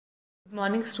Good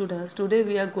morning students. Today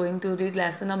we are going to read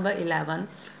lesson number 11,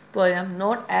 poem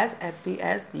Not As Happy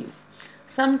As You.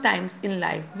 Sometimes in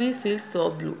life we feel so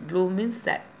blue. Blue means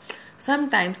sad.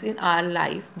 Sometimes in our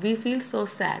life we feel so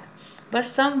sad. But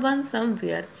someone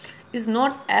somewhere is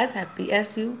not as happy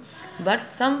as you. But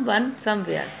someone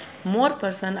somewhere, more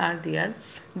person are there.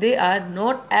 They are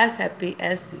not as happy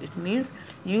as you. It means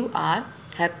you are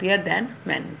happier than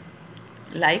many.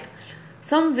 Like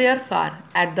somewhere far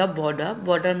at the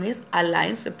border means a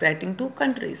line separating two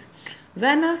countries.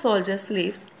 When a soldier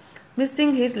sleeps,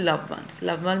 missing his loved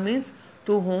one means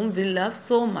to whom we love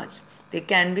so much. They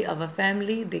can be our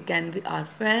family, they can be our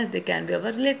friends, they can be our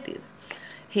relatives.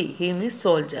 He means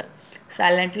soldier.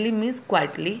 Silently means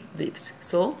quietly weeps.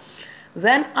 So,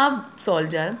 when a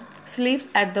soldier sleeps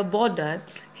at the border,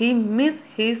 he misses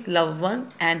his loved one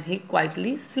and he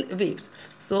quietly weeps.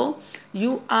 So,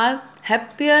 you are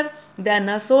happier than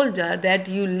a soldier that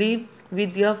you live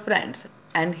with your friends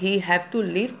and he have to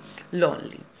live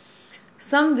lonely.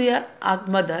 Somewhere a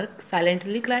mother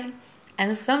silently cries,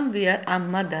 and somewhere a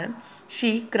mother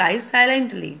she cries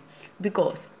silently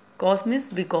because cause means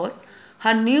because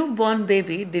her newborn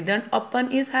baby didn't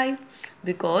open his eyes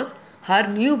because her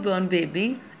newborn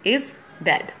baby is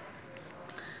dead.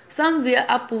 Somewhere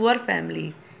a poor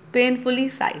family painfully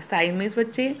sigh. Sigh means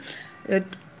बच्चे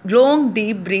long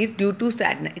deep breath due to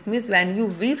sadness. It means when you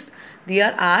weeps,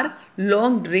 there are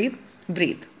long deep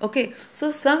breathe. Okay,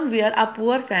 so somewhere a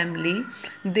poor family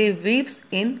they weeps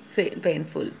in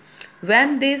painful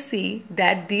when they see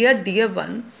that their dear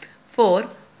one for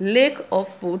lack of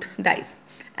food dies,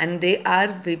 and they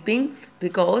are weeping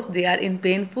because they are in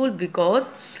painful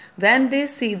because when they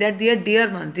see that their dear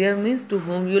one, dear means to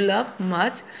whom you love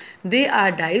much, they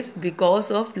are dies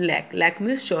because of lack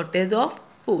means shortage of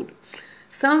food.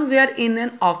 Somewhere in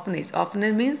an orphanage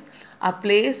means a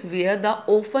place where the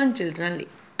orphan children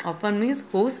live. Orphan means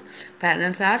whose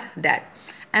parents are dead.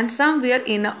 And somewhere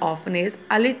in an orphanage,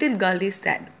 a little girl is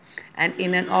sad. And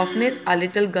in an orphanage, a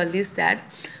little girl is sad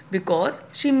because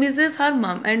she misses her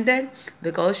mom and dad.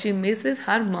 Because she misses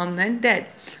her mom and dad.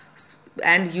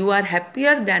 And you are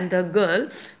happier than the girl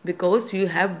because you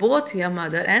have both your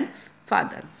mother and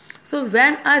father. So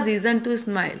when a reason to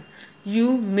smile,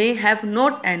 you may have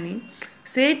not any.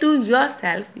 Say to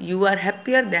yourself, you are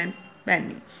happier than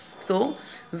many. So,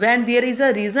 when there is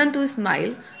a reason to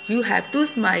smile, you have to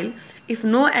smile. If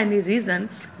no any reason,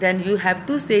 then you have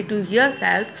to say to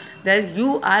yourself that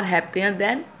you are happier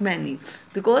than many.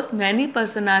 Because many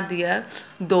person are there,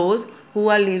 those who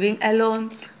are living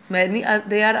alone, many are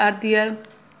there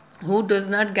who does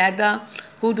not get the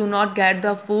who do not get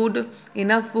the food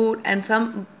enough food, and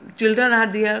some children are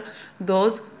there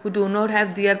those who do not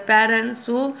have their parents.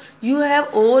 So you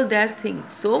have all that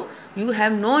things, so you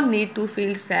have no need to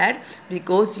feel sad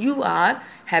because you are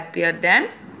happier than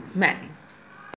many.